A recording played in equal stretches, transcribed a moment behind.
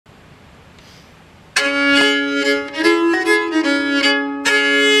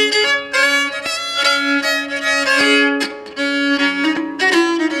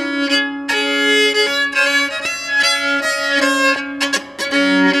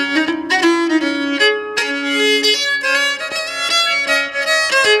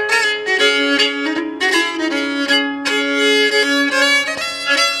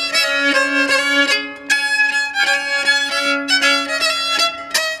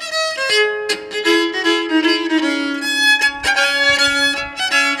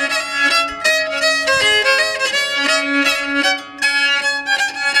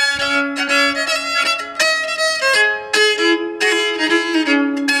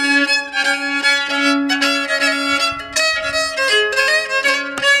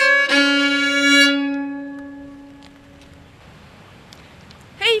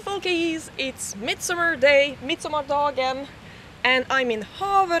day, midsommardagen, and I'm in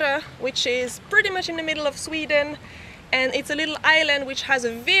Haverö, which is pretty much in the middle of Sweden, and it's a little island which has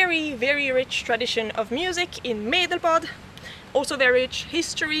a very, very rich tradition of music in Medelpad. Also very rich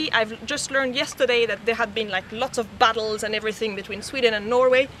history. I've just learned yesterday that there had been like lots of battles and everything between Sweden and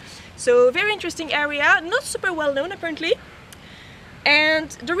Norway. So very interesting area, not super well known apparently. And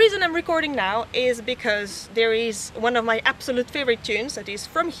the reason I'm recording now is because there is one of my absolute favorite tunes that is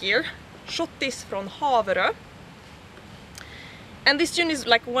from here, Schottis från Haverö. And this tune is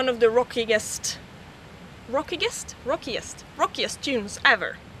like one of the rockiest tunes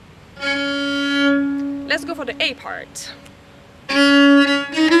ever. Let's go for the A part.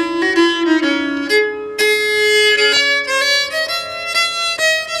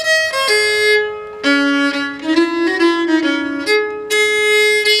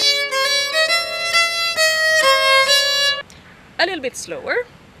 A little bit slower.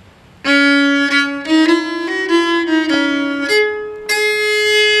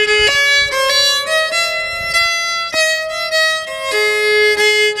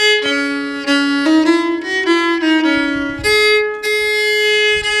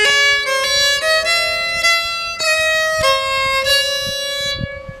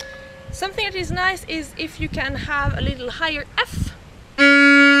 Something that is nice is if you can have a little higher F.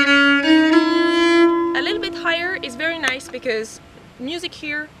 A little bit higher is very nice because music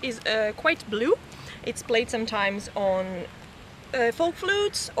here is quite blue. It's played sometimes on folk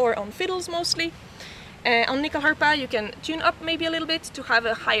flutes or on fiddles mostly. On nyckelharpa you can tune up maybe a little bit to have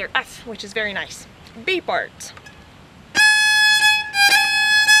a higher F, which is very nice. B part.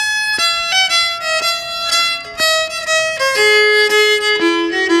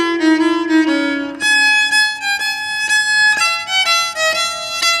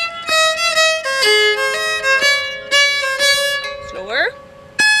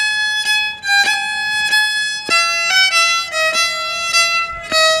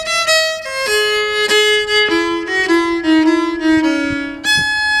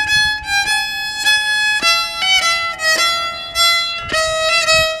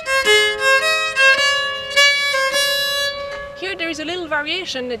 There is a little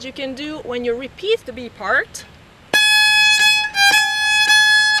variation that you can do when you repeat the B part.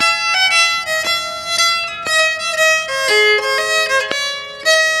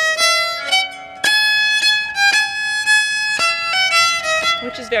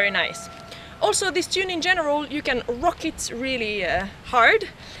 Which is very nice. Also, this tune in general, you can rock it really hard.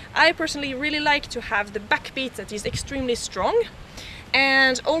 I personally really like to have the backbeat that is extremely strong,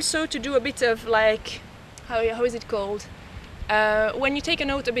 and also to do a bit of like, how is it called? When you take a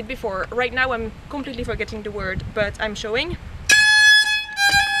note a bit before. Right now I'm completely forgetting the word, but I'm showing.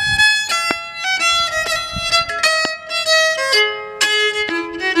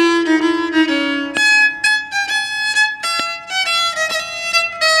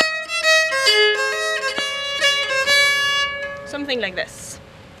 Something like this.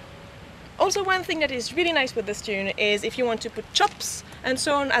 Also, one thing that is really nice with this tune is if you want to put chops and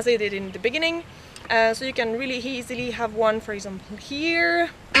so on, as I did in the beginning. So you can really easily have one, for example, here.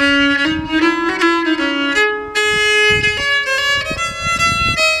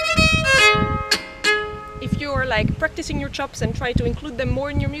 If you're like practicing your chops and try to include them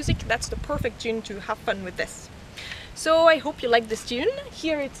more in your music, that's the perfect tune to have fun with this. So I hope you like this tune.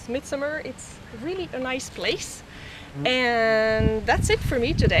 Here it's midsummer, it's really a nice place. And that's it for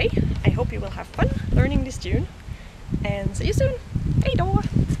me today. I hope you will have fun learning this tune. And see you soon. Hej då!